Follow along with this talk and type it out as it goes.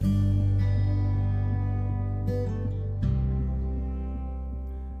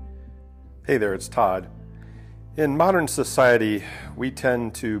Hey there, it's Todd. In modern society, we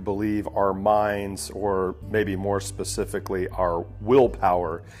tend to believe our minds, or maybe more specifically, our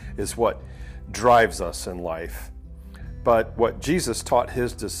willpower, is what drives us in life. But what Jesus taught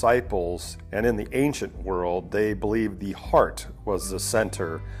his disciples, and in the ancient world, they believed the heart was the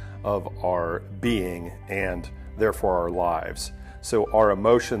center of our being and therefore our lives. So our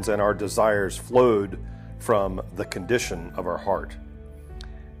emotions and our desires flowed from the condition of our heart.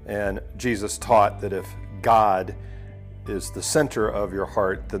 And Jesus taught that if God is the center of your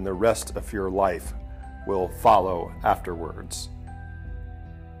heart, then the rest of your life will follow afterwards.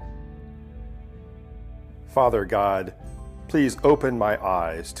 Father God, please open my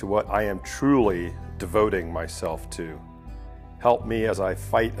eyes to what I am truly devoting myself to. Help me as I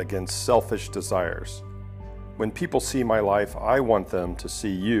fight against selfish desires. When people see my life, I want them to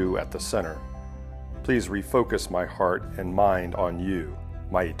see you at the center. Please refocus my heart and mind on you,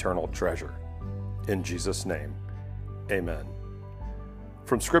 my eternal treasure. In Jesus' name, amen.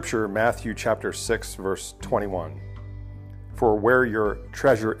 From Scripture, Matthew chapter 6, verse 21. For where your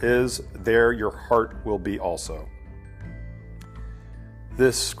treasure is, there your heart will be also.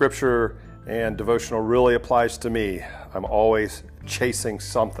 This scripture and devotional really applies to me. I'm always chasing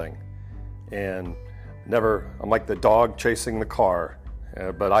something, and I'm like the dog chasing the car,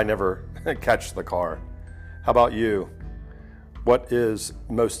 but I never catch the car. How about you? What is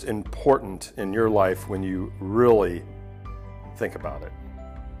most important in your life when you really think about it?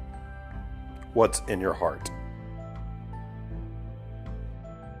 What's in your heart?